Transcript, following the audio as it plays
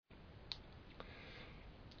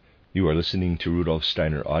You are listening to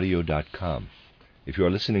RudolfSteinerAudio.com. If you are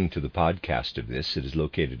listening to the podcast of this, it is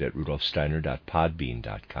located at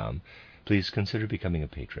RudolfSteiner.podbean.com. Please consider becoming a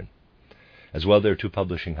patron. As well, there are two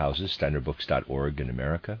publishing houses, SteinerBooks.org in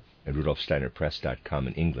America and RudolfSteinerPress.com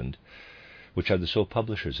in England, which are the sole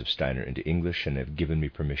publishers of Steiner into English and have given me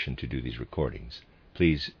permission to do these recordings.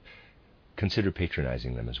 Please consider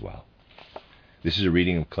patronizing them as well. This is a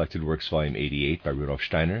reading of Collected Works, Volume 88 by Rudolf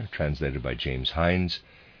Steiner, translated by James Hines,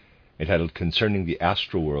 entitled Concerning the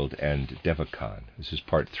Astral World and Devachan. This is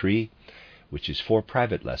Part 3, which is 4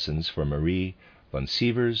 private lessons for Marie von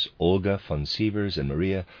Sievers, Olga von Sievers, and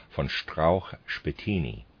Maria von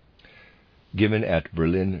Strauch-Spettini, given at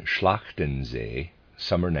Berlin Schlachtensee,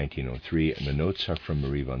 summer 1903, and the notes are from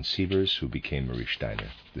Marie von Sievers, who became Marie Steiner.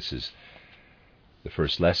 This is the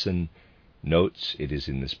first lesson. Notes, it is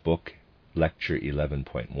in this book, Lecture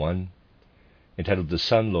 11.1, entitled The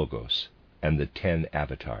Sun Logos and the 10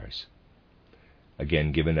 Avatars,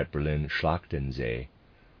 again given at Berlin Schlachtensee,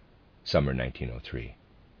 summer 1903.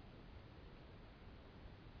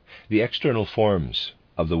 The external forms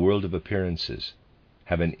of the world of appearances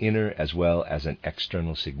have an inner as well as an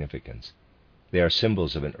external significance. They are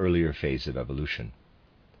symbols of an earlier phase of evolution.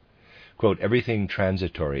 Quote, everything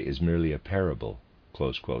transitory is merely a parable,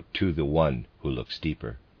 close quote, to the one who looks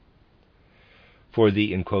deeper. For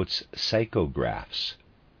the, in quotes, psychographs,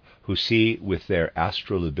 who see with their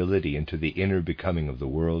astral ability into the inner becoming of the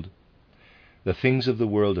world, the things of the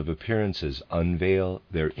world of appearances unveil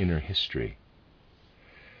their inner history.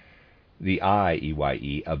 The I,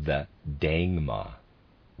 EYE, of the Dangma,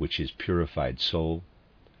 which is purified soul,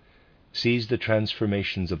 sees the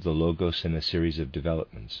transformations of the Logos in a series of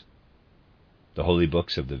developments. The holy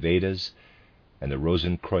books of the Vedas and the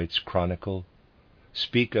Rosenkreutz Chronicle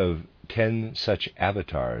speak of 10 such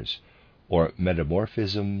avatars or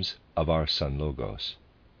metamorphisms of our Sun Logos.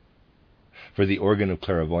 For the organ of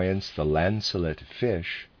clairvoyance, the lancelet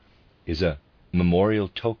fish is a memorial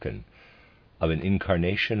token of an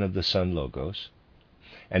incarnation of the Sun Logos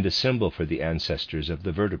and a symbol for the ancestors of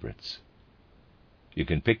the vertebrates. You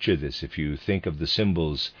can picture this if you think of the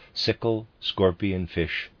symbols sickle, scorpion,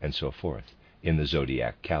 fish, and so forth in the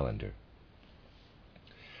zodiac calendar.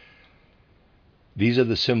 These are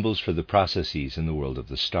the symbols for the processes in the world of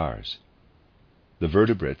the stars. The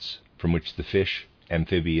vertebrates, from which the fish,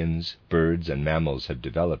 amphibians, birds, and mammals have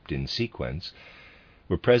developed in sequence,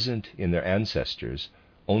 were present in their ancestors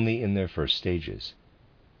only in their first stages.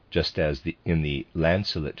 Just as in the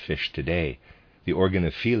lancelet fish today, the organ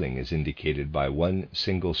of feeling is indicated by one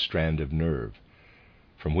single strand of nerve,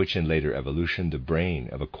 from which in later evolution the brain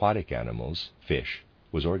of aquatic animals, fish,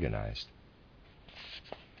 was organized.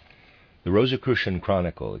 The Rosicrucian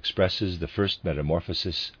Chronicle expresses the first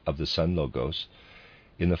metamorphosis of the Sun Logos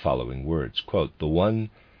in the following words, quote, the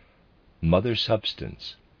one mother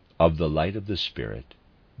substance of the light of the Spirit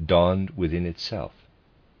dawned within itself,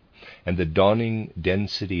 and the dawning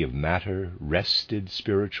density of matter wrested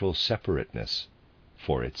spiritual separateness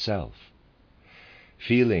for itself,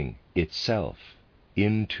 feeling itself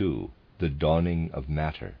into the dawning of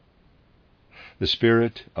matter. The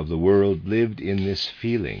spirit of the world lived in this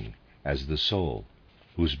feeling as the soul,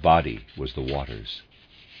 whose body was the waters.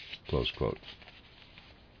 Close quote.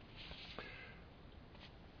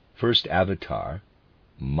 First avatar,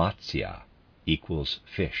 Matsya, equals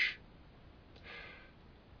fish.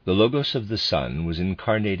 The Logos of the Sun was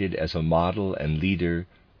incarnated as a model and leader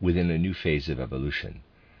within a new phase of evolution.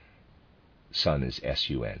 Sun is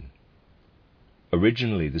S-U-N.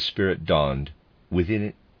 Originally, the spirit dawned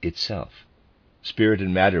within itself. Spirit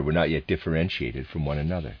and matter were not yet differentiated from one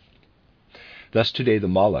another. Thus today the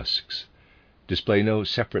mollusks display no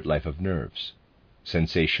separate life of nerves.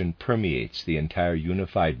 Sensation permeates the entire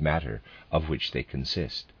unified matter of which they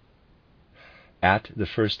consist. At the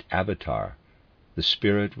first avatar, the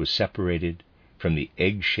spirit was separated from the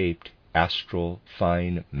egg-shaped astral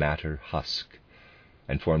fine matter husk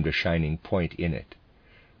and formed a shining point in it,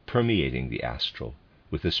 permeating the astral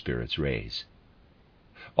with the spirit's rays.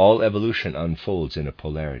 All evolution unfolds in a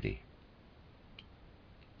polarity.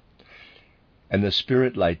 And the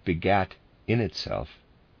spirit light begat in itself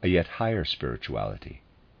a yet higher spirituality.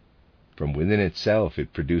 From within itself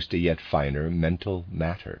it produced a yet finer mental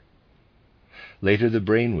matter. Later the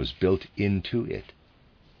brain was built into it.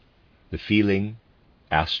 The feeling,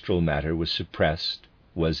 astral matter was suppressed,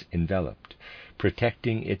 was enveloped,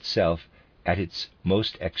 protecting itself at its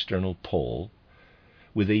most external pole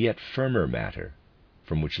with a yet firmer matter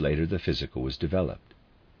from which later the physical was developed.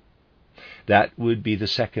 That would be the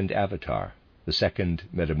second avatar, the second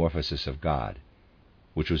metamorphosis of God,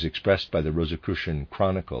 which was expressed by the Rosicrucian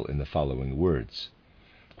Chronicle in the following words,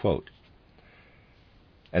 quote,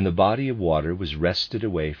 "And the body of water was wrested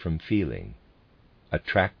away from feeling,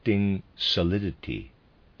 attracting solidity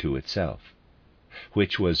to itself,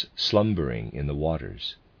 which was slumbering in the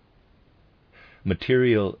waters.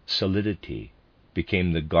 Material solidity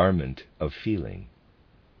became the garment of feeling.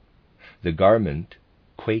 The garment,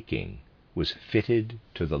 quaking, was fitted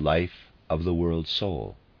to the life of the world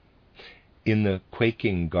soul. In the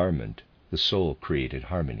quaking garment, the soul created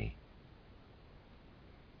harmony."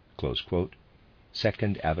 Close quote.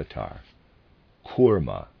 Second Avatar.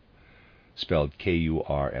 Kurma, spelled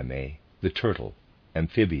Kurma, the turtle,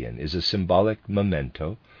 amphibian, is a symbolic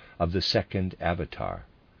memento of the second Avatar.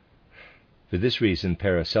 For this reason,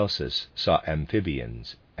 Paracelsus saw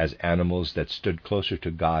amphibians as animals that stood closer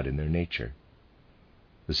to God in their nature.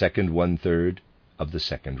 The second 1/3 of the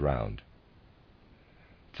second round.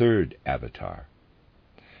 Third Avatar.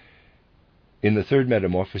 In the third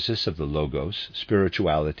metamorphosis of the Logos,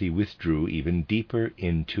 spirituality withdrew even deeper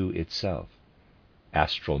into itself.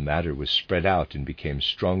 Astral matter was spread out and became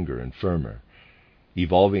stronger and firmer.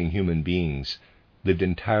 Evolving human beings lived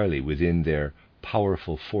entirely within their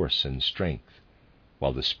powerful force and strength,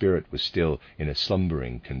 while the spirit was still in a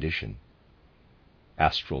slumbering condition.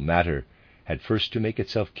 Astral matter had first to make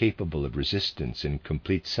itself capable of resistance in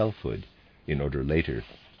complete selfhood in order later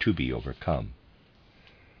to be overcome.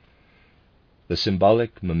 The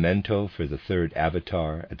symbolic memento for the third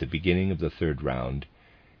Avatar at the beginning of the third round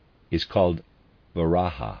is called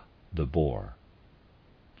Varaha, the boar,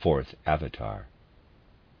 fourth Avatar.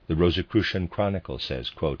 The Rosicrucian Chronicle says,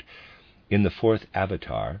 quote, "In the fourth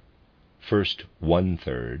Avatar, first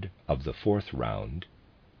 1/3 of the fourth round,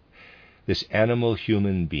 this animal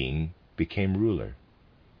human being became ruler.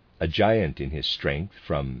 A giant in his strength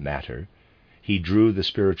from matter, he drew the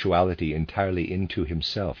spirituality entirely into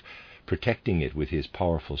himself, protecting it with his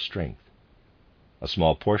powerful strength. A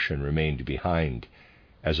small portion remained behind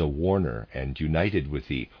as a warner and united with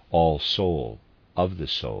the all-soul of the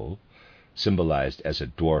soul, symbolized as a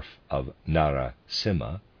dwarf of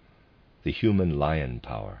Narasimha, the human lion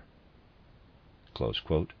power." Close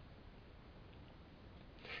quote.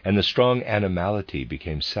 And the strong animality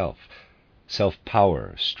became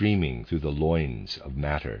self-power streaming through the loins of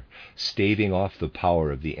matter, staving off the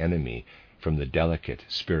power of the enemy from the delicate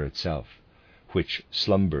spirit self, which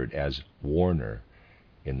slumbered as warner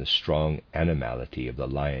in the strong animality of the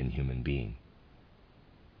lion human being.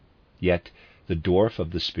 Yet the dwarf of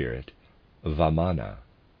the spirit, Vamana,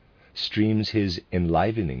 streams his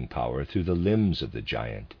enlivening power through the limbs of the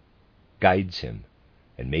giant, guides him,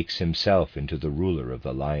 and makes himself into the ruler of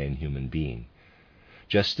the lion human being,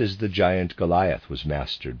 just as the giant Goliath was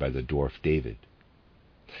mastered by the dwarf David.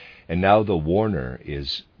 And now the warner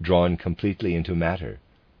is drawn completely into matter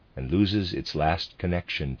and loses its last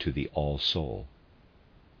connection to the all-soul.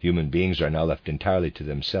 Human beings are now left entirely to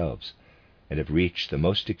themselves and have reached the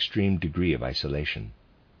most extreme degree of isolation.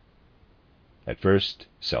 At first,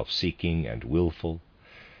 self-seeking and willful,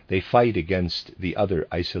 they fight against the other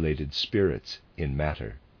isolated spirits in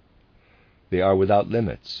matter. They are without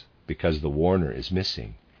limits because the warner is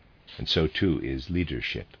missing, and so too is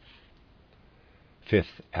leadership.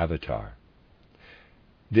 Fifth Avatar.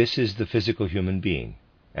 This is the physical human being,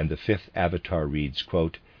 and the fifth Avatar reads,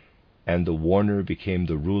 quote, "And the warner became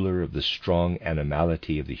the ruler of the strong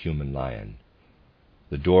animality of the human lion.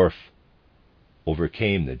 The dwarf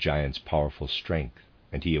overcame the giant's powerful strength,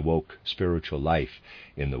 and he awoke spiritual life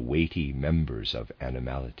in the weighty members of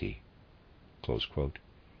animality." Close quote.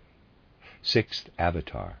 Sixth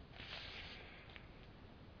Avatar.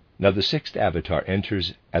 Now the sixth Avatar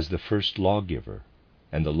enters as the first lawgiver,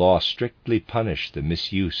 and the law strictly punished the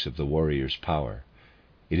misuse of the warrior's power.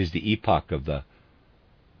 It is the epoch of the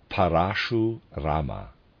Parashurama,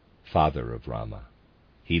 father of Rama.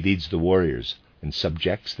 He leads the warriors and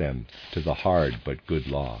subjects them to the hard but good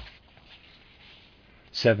law.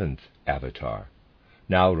 Seventh Avatar.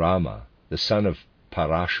 Now Rama, the son of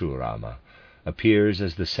Parashurama, appears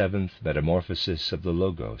as the seventh metamorphosis of the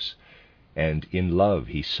Logos, and in love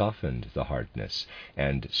he softened the hardness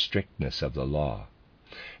and strictness of the law,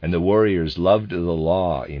 and the warriors loved the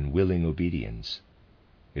law in willing obedience.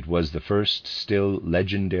 It was the first still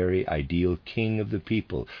legendary ideal king of the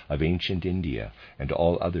people of ancient India and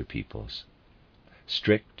all other peoples.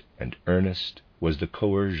 Strict and earnest was the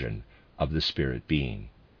coercion of the spirit being.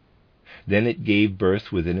 Then it gave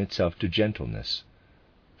birth within itself to gentleness.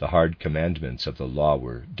 The hard commandments of the law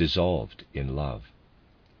were dissolved in love.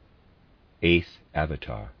 Eighth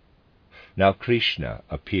Avatar. Now Krishna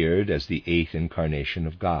appeared as the eighth incarnation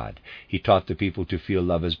of God. He taught the people to feel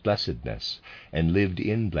love as blessedness, and lived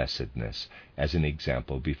in blessedness as an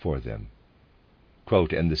example before them.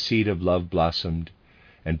 quote, "And the seed of love blossomed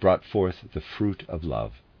and brought forth the fruit of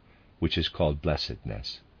love, which is called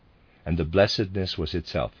blessedness. And the blessedness was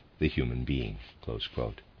itself the human being," close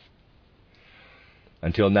quote.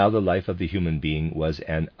 Until now, the life of the human being was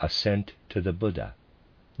an ascent to the Buddha,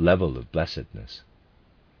 level of blessedness.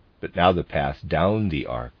 But now the path down the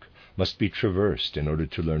arc must be traversed in order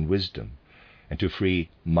to learn wisdom and to free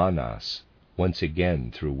manas once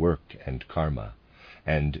again through work and karma,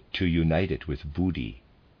 and to unite it with buddhi.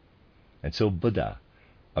 And so Buddha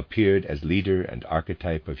appeared as leader and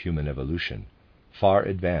archetype of human evolution, far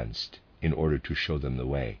advanced in order to show them the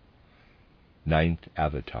way. Ninth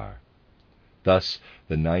Avatar. Thus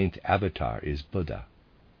the ninth Avatar is Buddha.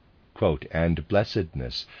 Quote, "And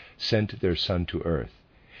blessedness sent their son to earth,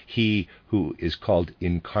 he who is called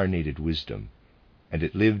incarnated wisdom, and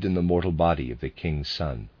it lived in the mortal body of the king's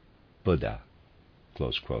son, Buddha."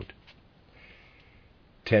 Close quote.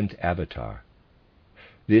 10th Avatar.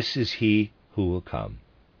 This is he who will come,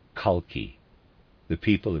 Kalki, the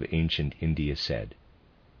people of ancient India said.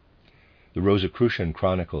 The Rosicrucian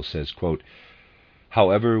Chronicle says, quote,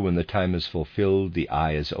 "However, when the time is fulfilled, the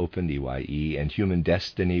eye is opened, EYE, and human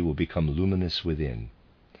destiny will become luminous within.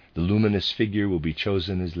 The luminous figure will be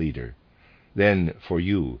chosen as leader. Then, for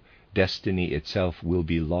you, destiny itself will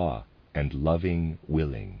be law, and loving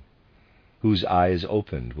willing. Whose eye is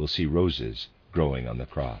opened will see roses growing on the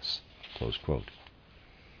cross." Close quote.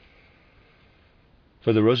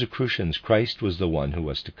 For the Rosicrucians, Christ was the one who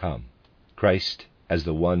was to come. Christ as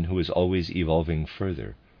the one who is always evolving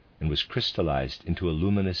further, and was crystallized into a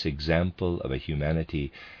luminous example of a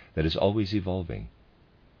humanity that is always evolving,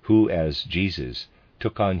 who, as Jesus,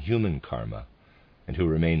 took on human karma, and who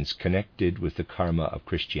remains connected with the karma of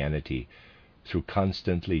Christianity through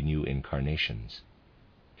constantly new incarnations.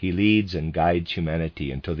 He leads and guides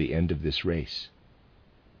humanity until the end of this race.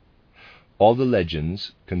 All the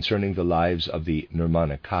legends concerning the lives of the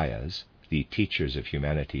Nirmanakayas, the teachers of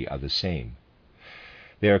humanity, are the same.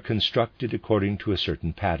 They are constructed according to a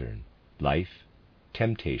certain pattern: life,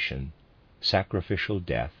 temptation, sacrificial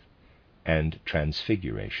death, and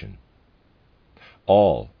transfiguration.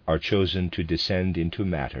 All are chosen to descend into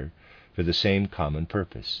matter for the same common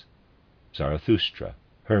purpose: Zarathustra,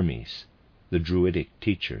 Hermes, the Druidic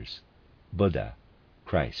teachers, Buddha,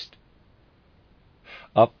 Christ.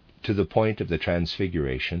 Up to the point of the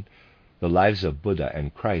Transfiguration, the lives of Buddha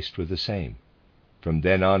and Christ were the same. From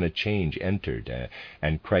then on, a change entered,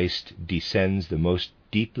 and Christ descends the most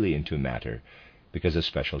deeply into matter because a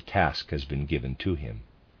special task has been given to him.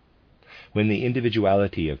 When the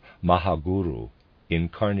individuality of Mahaguru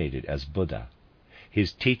incarnated as Buddha,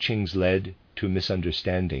 his teachings led to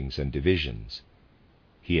misunderstandings and divisions.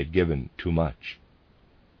 He had given too much.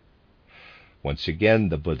 Once again,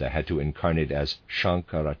 the Buddha had to incarnate as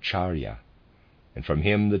Shankaracharya, and from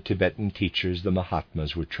him the Tibetan teachers, the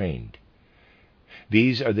Mahatmas, were trained.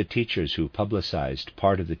 These are the teachers who publicized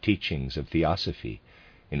part of the teachings of Theosophy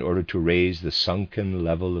in order to raise the sunken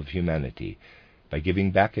level of humanity by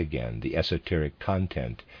giving back again the esoteric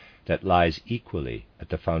content that lies equally at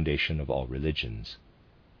the foundation of all religions.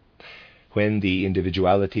 When the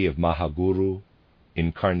individuality of Mahaguru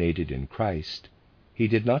incarnated in Christ, he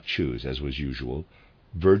did not choose, as was usual,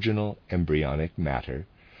 virginal embryonic matter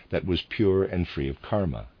that was pure and free of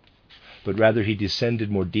karma, but rather he descended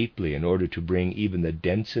more deeply in order to bring even the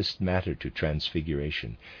densest matter to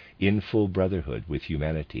transfiguration, in full brotherhood with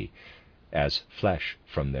humanity, as flesh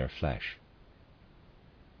from their flesh.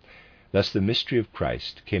 Thus the mystery of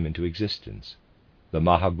Christ came into existence. The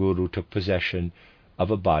Mahaguru took possession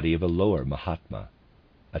of a body of a lower Mahatma,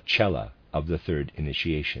 a Chela of the third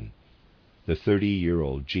initiation, the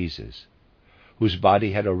 30-year-old Jesus, whose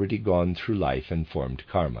body had already gone through life and formed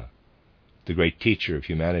karma. The great teacher of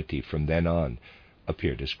humanity from then on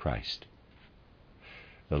appeared as Christ.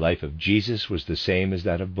 The life of Jesus was the same as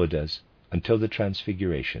that of Buddha's until the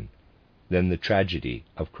Transfiguration. Then the tragedy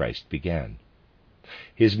of Christ began.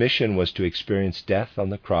 His mission was to experience death on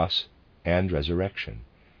the cross and resurrection,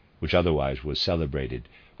 which otherwise was celebrated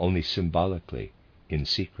only symbolically, in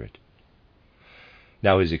secret.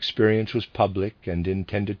 Now his experience was public and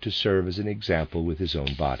intended to serve as an example with his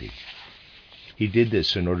own body. He did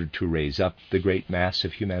this in order to raise up the great mass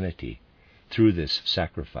of humanity through this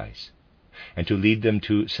sacrifice, and to lead them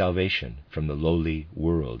to salvation from the lowly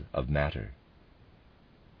world of matter.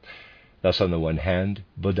 Thus, on the one hand,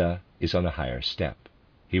 Buddha is on a higher step.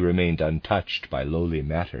 He remained untouched by lowly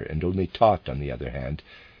matter and only taught, on the other hand.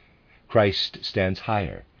 Christ stands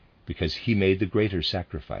higher because he made the greater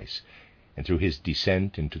sacrifice, and through his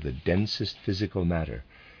descent into the densest physical matter,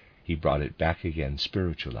 he brought it back again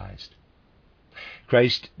spiritualized.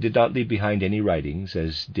 Christ did not leave behind any writings,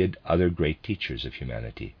 as did other great teachers of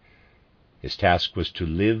humanity. His task was to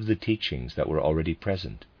live the teachings that were already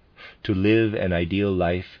present, to live an ideal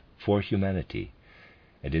life for humanity,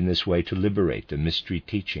 and in this way to liberate the mystery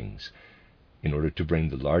teachings in order to bring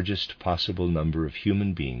the largest possible number of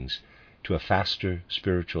human beings to a faster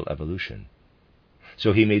spiritual evolution.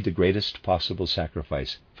 So he made the greatest possible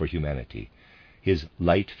sacrifice for humanity. His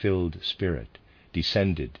light-filled spirit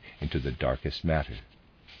descended into the darkest matter.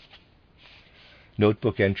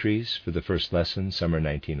 Notebook entries for the first lesson, summer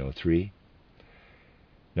 1903.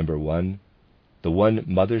 Number 1, the one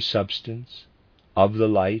mother substance of the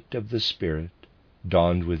light of the Spirit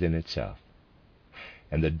dawned within itself,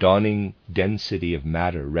 and the dawning density of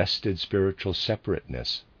matter wrested spiritual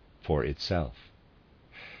separateness for itself,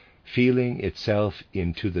 feeling itself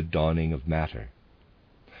into the dawning of matter.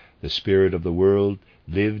 The spirit of the world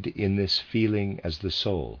lived in this feeling as the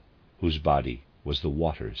soul, whose body was the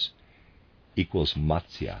waters, equals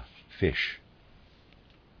Matsya, fish.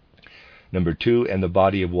 Number 2, and the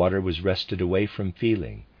body of water was wrested away from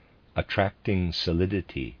feeling, attracting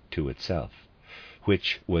solidity to itself,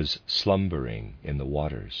 which was slumbering in the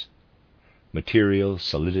waters. Material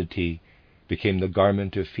solidity became the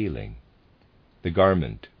garment of feeling. The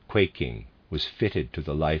garment, quaking, was fitted to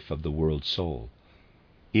the life of the world soul.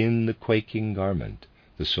 In the quaking garment,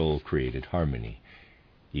 the soul created harmony,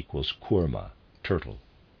 equals Kurma, turtle.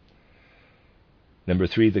 Number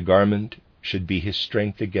 3, the garment should be his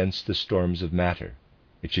strength against the storms of matter.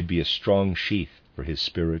 It should be a strong sheath for his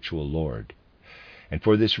spiritual Lord. And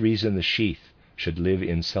for this reason the sheath should live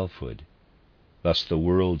in selfhood. Thus the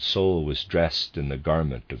world soul was dressed in the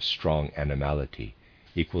garment of strong animality,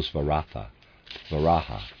 equals Varaha,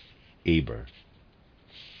 Aber.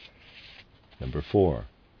 Number 4,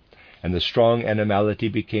 and the strong animality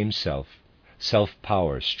became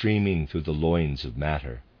self-power streaming through the loins of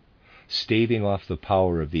matter, staving off the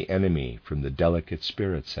power of the enemy from the delicate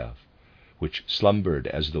spirit self, which slumbered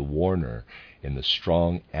as the warner in the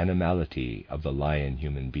strong animality of the lion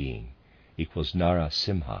human being, equals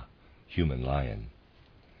Narasimha, human lion.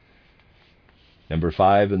 Number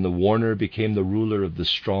 5, and the warner became the ruler of the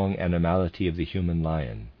strong animality of the human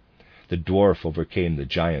lion. The dwarf overcame the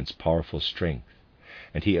giant's powerful strength,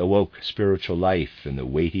 and he awoke spiritual life in the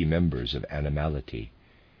weighty members of animality,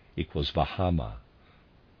 equals Vamana,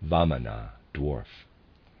 dwarf.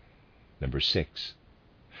 Number 6,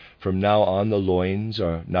 from now on the loins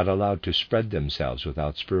are not allowed to spread themselves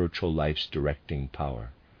without spiritual life's directing power,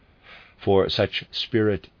 for such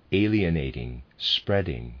spirit alienating,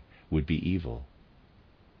 spreading would be evil.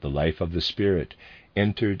 The life of the spirit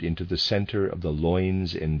entered into the center of the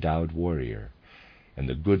loins endowed warrior, and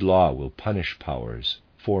the good law will punish powers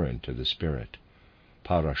foreign to the spirit,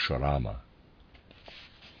 Parashurama.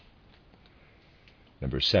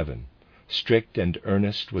 Number 7, strict and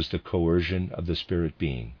earnest was the coercion of the spirit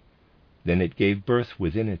being. Then it gave birth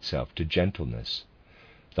within itself to gentleness.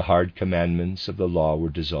 The hard commandments of the law were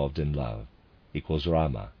dissolved in love, equals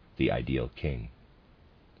Rama, the ideal king.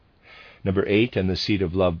 Number 8, and the seed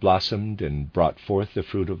of love blossomed and brought forth the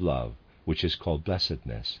fruit of love, which is called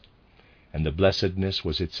blessedness. And the blessedness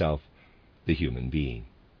was itself the human being,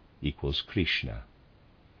 equals Krishna.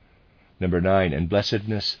 Number 9, and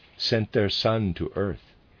blessedness sent their son to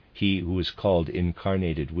earth, he who is called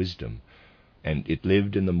incarnated wisdom, and it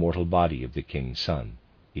lived in the mortal body of the king's son,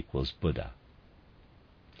 equals Buddha.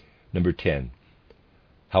 Number 10,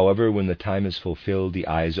 however, when the time is fulfilled, the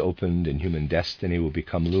eyes opened and human destiny will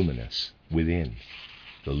become luminous within.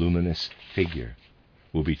 The luminous figure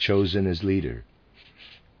will be chosen as leader.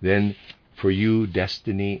 Then for you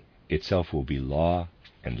destiny itself will be law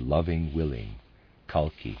and loving willing,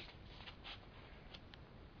 Kalki.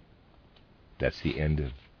 That's the end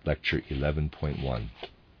of lecture 11.1.